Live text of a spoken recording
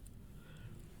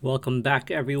Welcome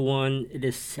back, everyone. It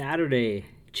is Saturday,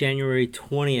 January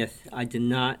 20th. I did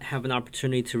not have an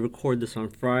opportunity to record this on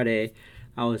Friday.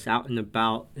 I was out and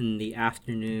about in the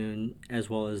afternoon,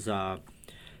 as well as a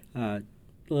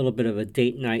little bit of a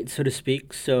date night, so to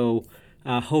speak. So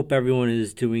I hope everyone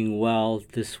is doing well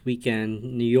this weekend.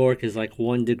 New York is like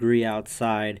 1 degree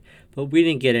outside, but we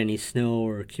didn't get any snow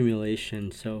or accumulation.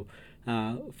 So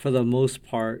for the most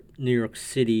part, New York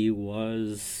City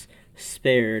was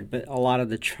spared, but a lot of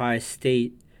the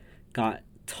tri-state got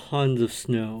tons of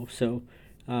snow. So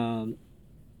um,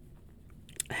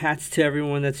 hats to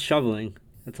everyone that's shoveling.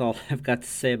 That's all I've got to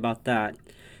say about that.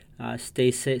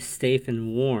 Stay safe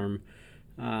and warm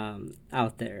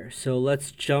out there. So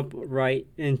let's jump right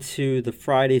into the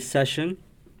Friday session.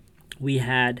 We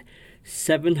had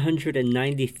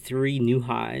 793 new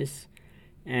highs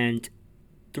and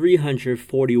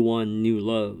 341 new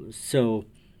lows. So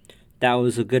that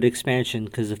was a good expansion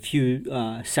because a few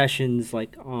sessions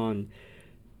like on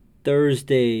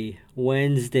Thursday,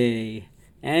 Wednesday,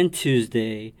 and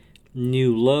Tuesday,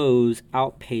 new lows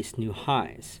outpaced new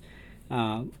highs.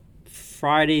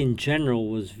 Friday in general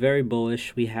was very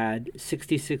bullish. We had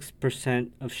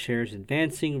 66% of shares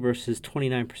advancing versus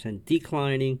 29%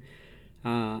 declining.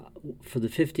 For the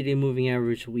 50-day moving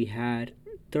average, we had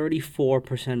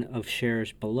 34% of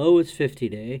shares below its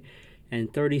 50-day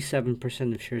and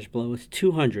 37% of shares below its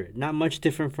 200. Not much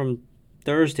different from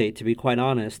Thursday, to be quite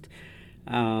honest.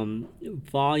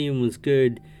 Volume was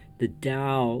good. The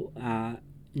Dow,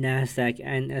 NASDAQ,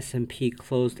 and S&P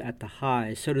closed at the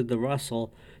high. So did the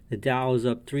Russell. The Dow was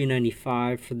up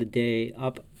 395 for the day,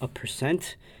 up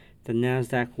 1%. The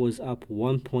NASDAQ was up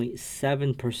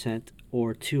 1.7%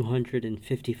 or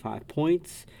 255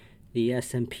 points. The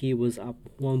S&P was up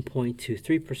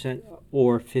 1.23%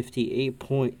 or 58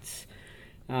 points.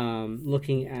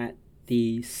 Looking at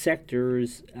the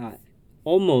sectors,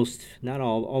 almost, not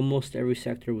all, almost every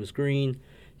sector was green.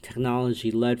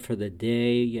 Technology led for the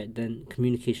day, yet then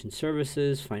communication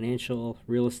services, financial,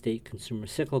 real estate, consumer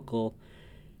cyclical.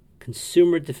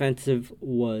 Consumer defensive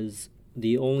was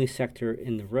the only sector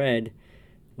in the red.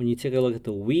 When you take a look at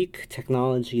the week,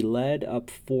 technology led up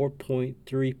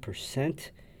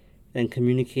 4.3%. Then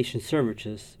communication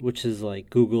services, which is like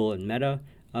Google and Meta,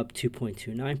 up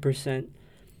 2.29%.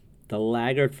 The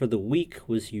laggard for the week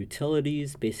was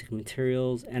utilities, basic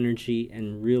materials, energy,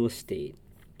 and real estate.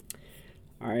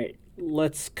 All right,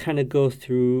 let's kind of go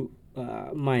through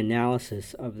my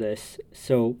analysis of this.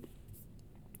 So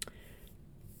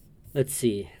let's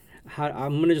see.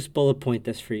 I'm going to just bullet point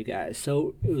this for you guys.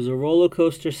 So it was a roller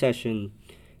coaster session.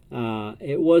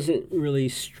 It wasn't really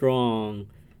strong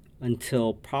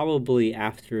until probably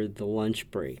after the lunch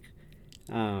break,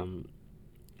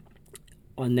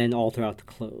 and then all throughout the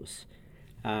close.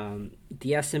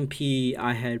 The S&P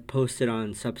I had posted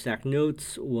on Substack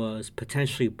Notes was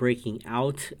potentially breaking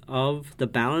out of the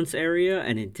balance area,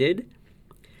 and it did.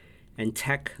 And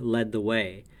tech led the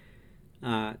way.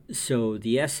 So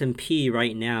the S&P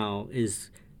right now is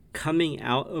coming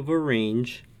out of a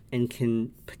range and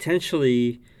can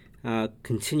potentially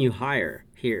continue higher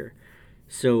here.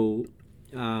 So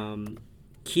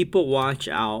keep a watch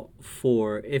out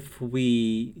for if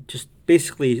we just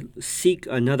basically seek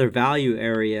another value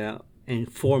area and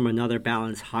form another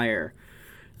balance higher.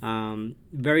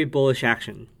 Very bullish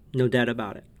action, no doubt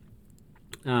about it.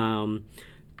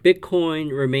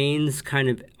 Bitcoin remains kind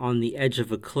of on the edge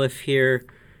of a cliff here.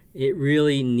 It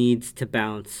really needs to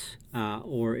bounce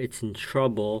or it's in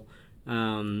trouble.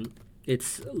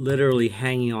 It's literally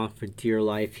hanging on for dear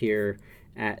life here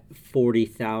at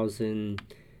 40,000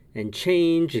 and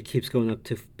change. It keeps going up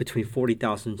to between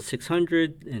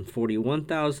 40,600 and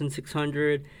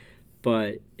 41,600.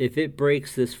 But if it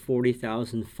breaks this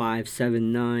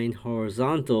 40,579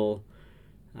 horizontal,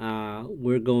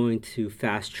 we're going to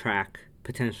fast track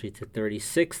potentially to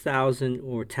 36,000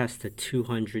 or test the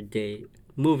 200-day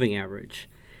moving average.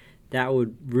 That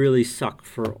would really suck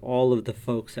for all of the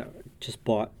folks that just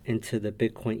bought into the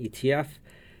Bitcoin ETF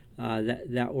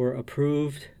that were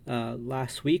approved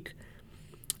last week.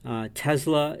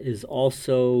 Tesla is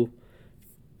also,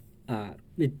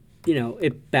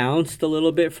 it bounced a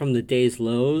little bit from the day's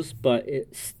lows, but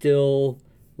it still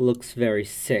looks very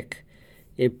sick.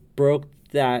 It broke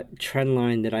that trend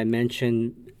line that I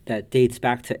mentioned that dates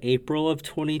back to April of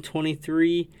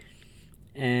 2023,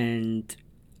 and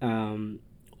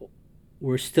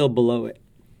we're still below it.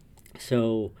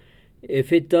 So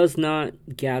if it does not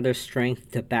gather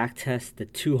strength to backtest the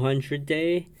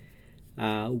 200-day,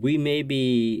 we may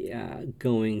be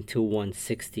going to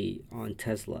 160 on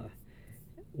Tesla,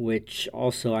 which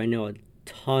also I know a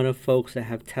ton of folks that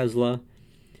have Tesla,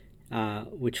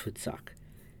 which would suck.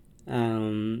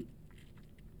 Um,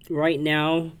 right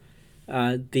now,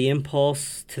 the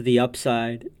impulse to the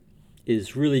upside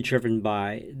is really driven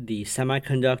by the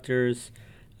semiconductors,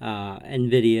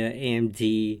 NVIDIA,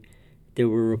 AMD. There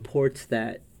were reports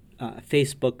that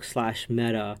Facebook slash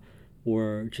Meta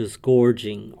were just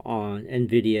gorging on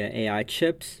NVIDIA AI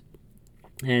chips,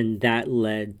 and that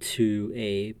led to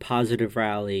a positive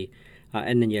rally.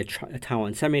 And then you had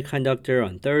Taiwan Semiconductor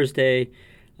on Thursday.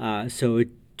 So it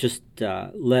just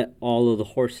let all of the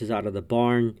horses out of the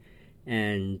barn,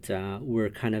 and we're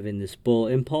kind of in this bull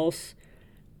impulse.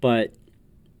 But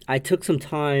I took some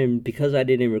time, because I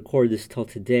didn't record this till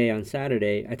today on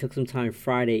Saturday, I took some time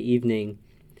Friday evening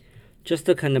just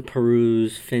to kind of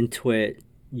peruse FinTwit,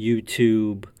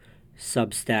 YouTube,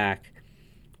 Substack,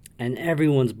 and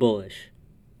everyone's bullish.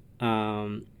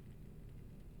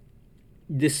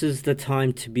 This is the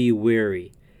time to be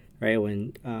wary, right?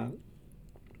 When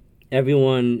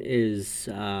everyone is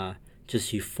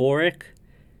just euphoric,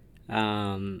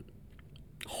 hodling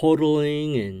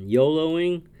and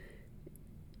YOLOing,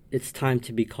 it's time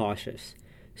to be cautious.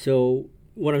 So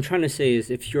what I'm trying to say is,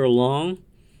 if you're long,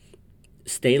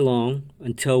 stay long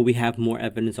until we have more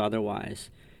evidence otherwise.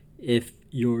 If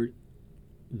you're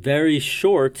very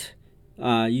short,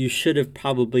 you should have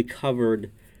probably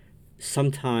covered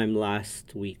sometime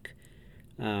last week.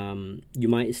 You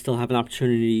might still have an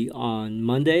opportunity on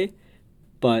Monday,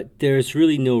 but there's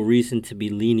really no reason to be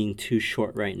leaning too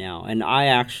short right now. And I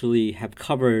actually have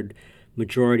covered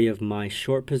majority of my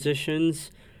short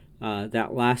positions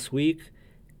that last week.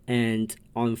 And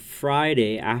on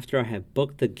Friday, after I had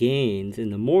booked the gains in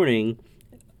the morning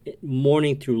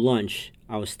through lunch,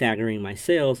 I was staggering my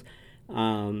sales.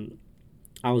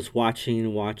 I was watching,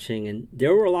 and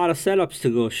there were a lot of setups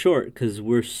to go short because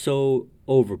we're so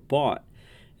overbought.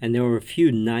 And there were a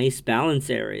few nice balance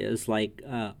areas like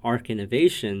ARC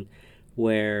Innovation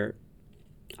where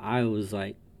I was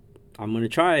like, I'm going to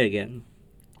try again.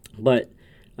 But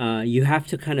you have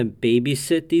to kind of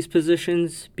babysit these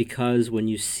positions, because when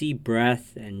you see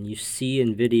Breath and you see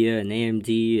NVIDIA and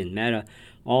AMD and Meta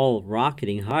all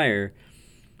rocketing higher,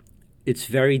 it's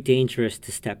very dangerous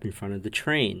to step in front of the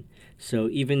train. So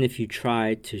even if you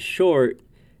try to short,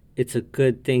 it's a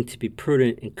good thing to be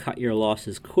prudent and cut your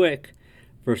losses quick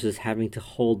versus having to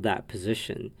hold that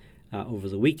position over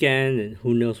the weekend, and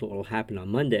who knows what will happen on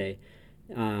Monday.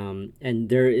 And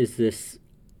there is this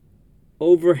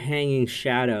overhanging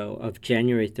shadow of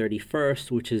January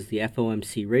 31st, which is the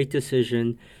FOMC rate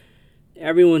decision.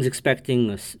 Everyone's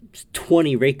expecting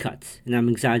 20 rate cuts, and I'm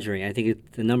exaggerating. I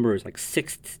think the number is like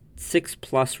six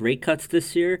plus rate cuts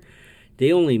this year.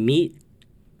 They only meet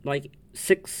like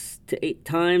 6 to 8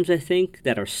 times, I think,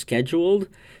 that are scheduled.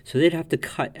 So they'd have to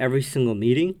cut every single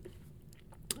meeting.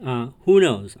 Who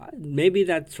knows? Maybe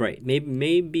that's right.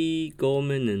 Maybe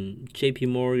Goldman and JP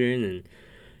Morgan and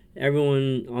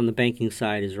everyone on the banking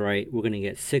side is right. We're going to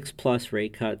get 6 plus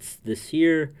rate cuts this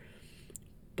year.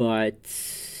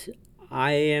 But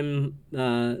I am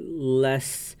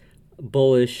less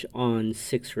bullish on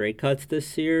 6 rate cuts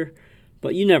this year.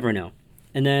 But you never know.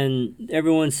 And then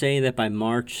everyone's saying that by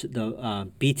March, the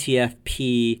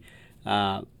BTFP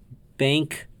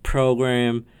bank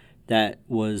program that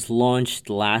was launched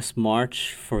last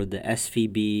March for the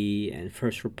SVB and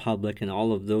First Republic and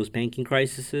all of those banking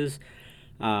crises,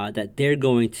 that they're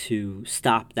going to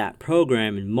stop that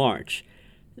program in March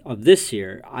of this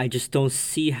year. I just don't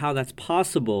see how that's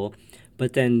possible.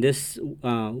 But then this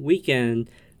weekend,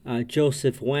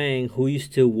 Joseph Wang, who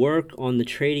used to work on the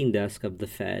trading desk of the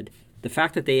Fed, the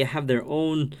fact that they have their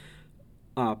own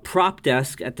prop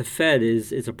desk at the Fed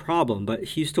is a problem. But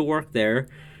he used to work there,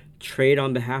 trade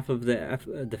on behalf of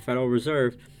the Federal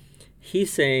Reserve.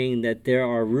 He's saying that there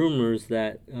are rumors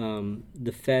that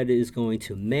the Fed is going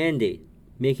to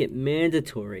make it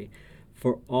mandatory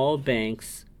for all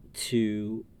banks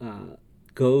to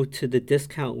go to the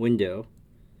discount window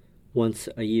once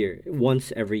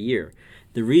every year.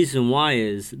 The reason why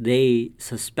is they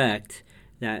suspect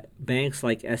that banks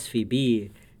like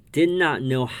SVB did not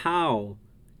know how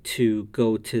to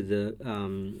go to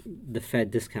the Fed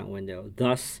discount window.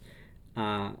 Thus,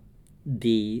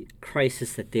 the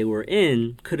crisis that they were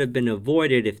in could have been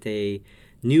avoided if they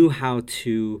knew how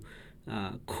to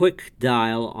quick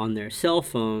dial on their cell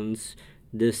phones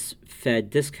this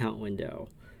Fed discount window.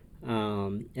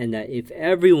 And that if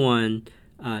everyone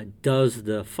does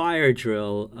the fire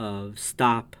drill of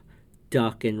stop,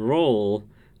 duck, and roll,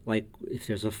 like if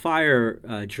there's a fire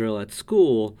drill at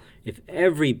school, if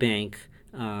every bank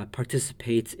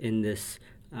participates in this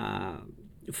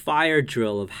fire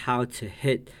drill of how to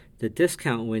hit the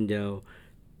discount window,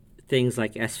 things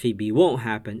like SVB won't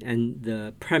happen. And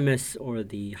the premise or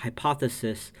the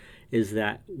hypothesis is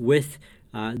that with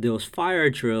those fire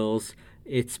drills,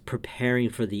 it's preparing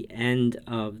for the end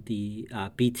of the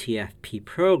BTFP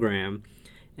program,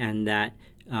 and that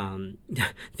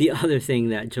the other thing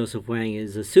that Joseph Wang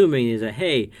is assuming is that,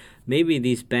 hey, maybe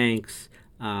these banks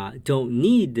don't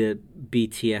need the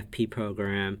BTFP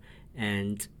program,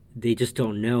 and they just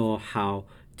don't know how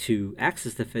to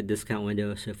access the Fed discount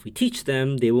window. So if we teach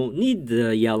them, they won't need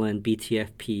the Yellen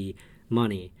BTFP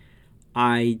money.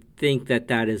 I think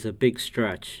that is a big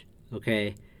stretch,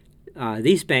 okay?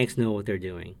 These banks know what they're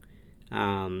doing.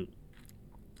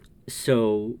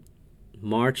 So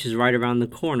March is right around the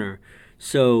corner.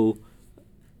 So,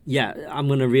 yeah, I'm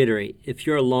going to reiterate. If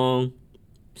you're long,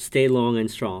 stay long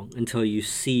and strong until you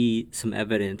see some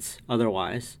evidence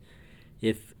otherwise.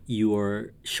 If you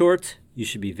are short, you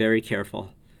should be very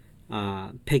careful.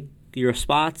 Pick your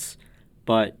spots,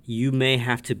 but you may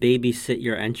have to babysit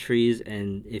your entries,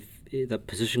 and if the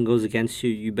position goes against you,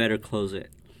 you better close it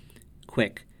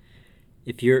quick.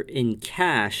 If you're in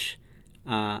cash,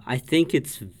 I think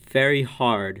it's very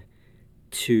hard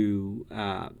to,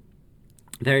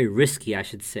 very risky, I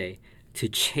should say, to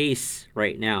chase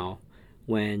right now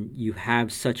when you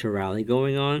have such a rally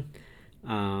going on,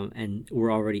 and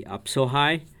we're already up so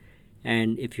high.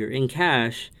 And if you're in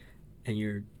cash and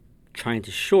you're trying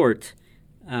to short,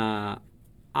 I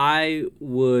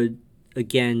would,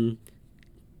 again,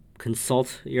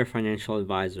 consult your financial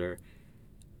advisor,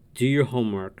 do your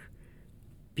homework,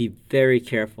 be very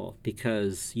careful,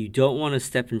 because you don't want to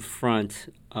step in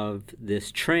front of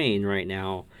this train right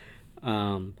now.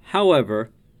 However,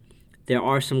 there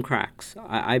are some cracks.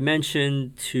 I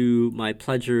mentioned to my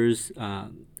pledgers a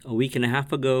week and a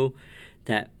half ago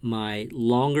that my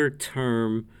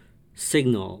longer-term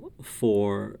signal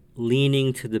for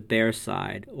leaning to the bear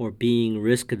side or being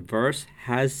risk-adverse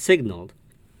has signaled.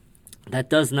 That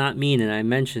does not mean, and I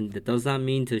mentioned, that does not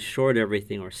mean to short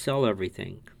everything or sell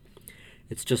everything.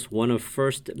 It's just one of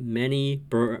first many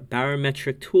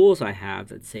barometric tools I have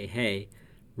that say, hey,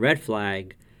 red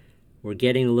flag, we're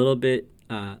getting a little bit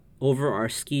over our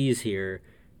skis here.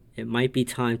 It might be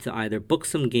time to either book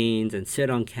some gains and sit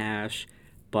on cash,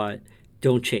 but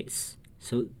don't chase.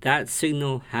 So that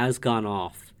signal has gone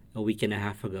off a week and a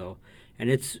half ago, and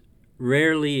it's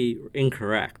rarely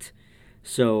incorrect.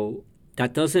 So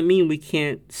that doesn't mean we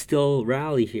can't still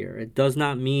rally here. It does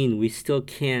not mean we still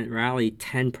can't rally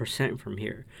 10% from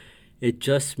here. It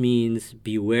just means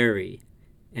be wary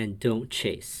and don't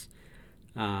chase.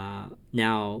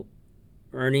 Now,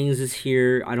 earnings is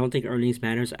here. I don't think earnings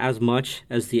matters as much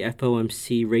as the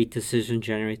FOMC rate decision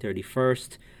January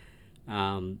 31st.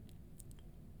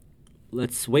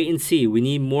 Let's wait and see. We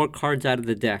need more cards out of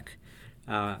the deck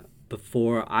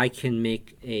before I can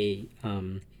make a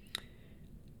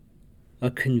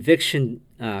conviction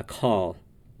call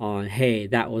on, hey,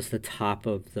 that was the top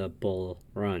of the bull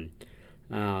run.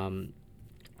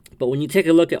 But when you take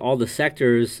a look at all the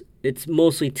sectors, it's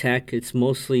mostly tech, it's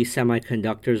mostly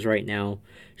semiconductors right now.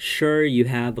 Sure, you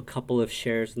have a couple of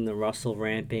shares in the Russell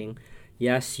ramping.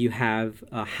 Yes, you have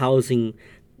housing,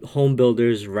 home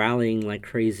builders rallying like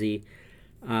crazy.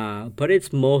 But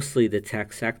it's mostly the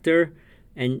tech sector.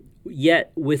 And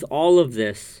yet, with all of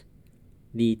this,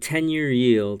 the 10-year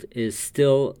yield is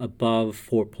still above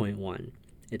 4.1.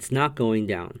 It's not going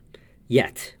down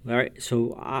yet. All right,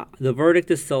 so the verdict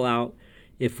is still out.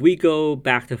 If we go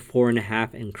back to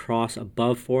 4.5 and cross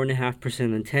above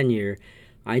 4.5% on 10-year,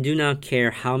 I do not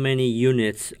care how many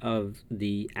units of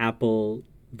the Apple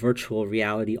virtual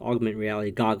reality, augmented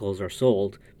reality goggles are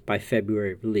sold by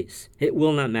February release. It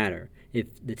will not matter.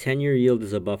 If the 10-year yield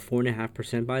is above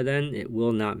 4.5% by then, it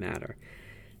will not matter.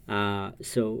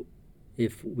 So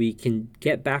if we can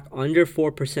get back under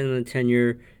 4% on the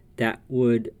 10-year, that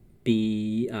would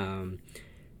be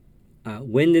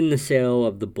wind in the sail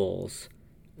of the bulls.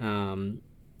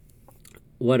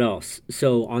 What else?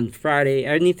 So on Friday,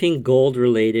 anything gold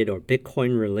related or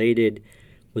Bitcoin related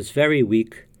was very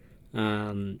weak.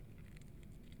 I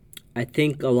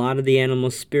think a lot of the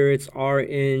animal spirits are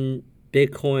in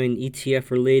Bitcoin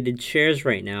ETF related shares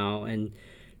right now, and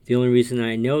the only reason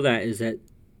I know that is that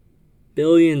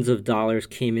billions of dollars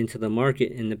came into the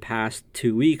market in the past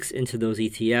 2 weeks into those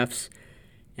ETFs.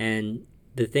 And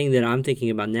the thing that I'm thinking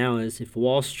about now is if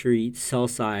Wall Street sell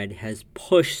side has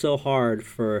pushed so hard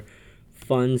for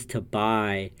funds to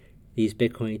buy these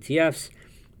Bitcoin ETFs,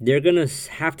 they're going to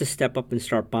have to step up and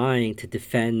start buying to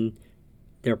defend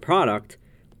their product,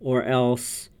 or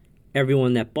else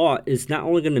everyone that bought is not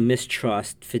only going to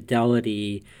mistrust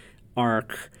Fidelity,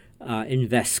 ARK,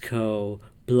 Invesco,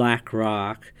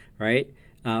 BlackRock, right?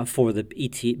 for the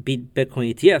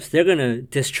Bitcoin ETFs. They're going to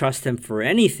distrust them for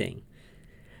anything.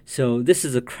 So this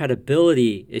is a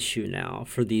credibility issue now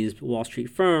for these Wall Street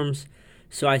firms.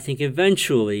 So I think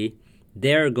eventually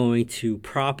they're going to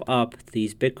prop up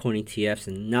these Bitcoin ETFs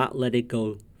and not let it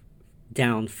go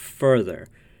down further,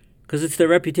 because it's their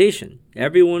reputation.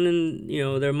 Everyone and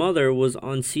their mother was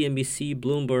on CNBC,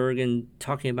 Bloomberg, and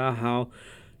talking about how,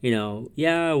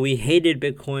 yeah, we hated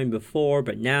Bitcoin before,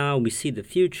 but now we see the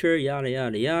future, yada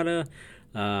yada yada.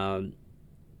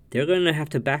 They're gonna have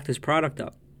to back this product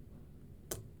up.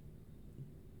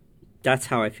 That's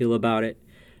how I feel about it.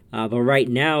 But right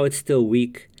now, it's still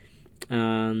weak.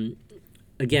 Again,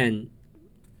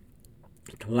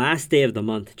 the last day of the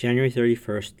month, January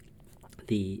 31st,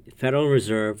 the Federal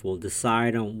Reserve will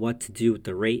decide on what to do with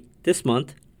the rate this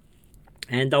month.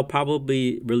 And they'll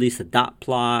probably release a dot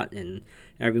plot and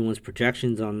everyone's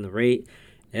projections on the rate.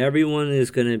 Everyone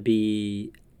is going to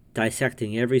be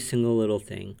dissecting every single little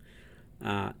thing.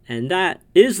 And that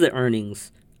is the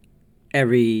earnings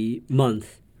every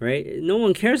month. Right? No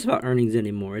one cares about earnings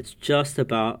anymore. It's just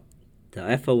about the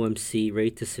FOMC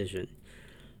rate decision,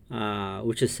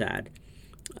 which is sad.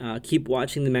 Keep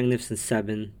watching the Magnificent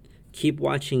Seven. Keep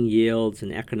watching yields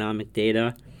and economic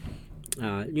data.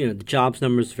 The jobs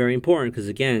number is very important because,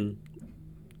 again,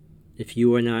 if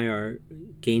you and I are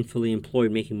gainfully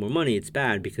employed making more money, it's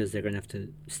bad because they're going to have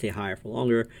to stay higher for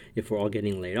longer. If we're all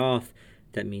getting laid off,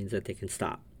 that means that they can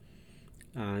stop.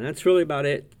 And that's really about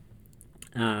it.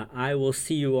 I will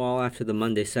see you all after the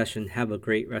Monday session. Have a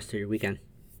great rest of your weekend.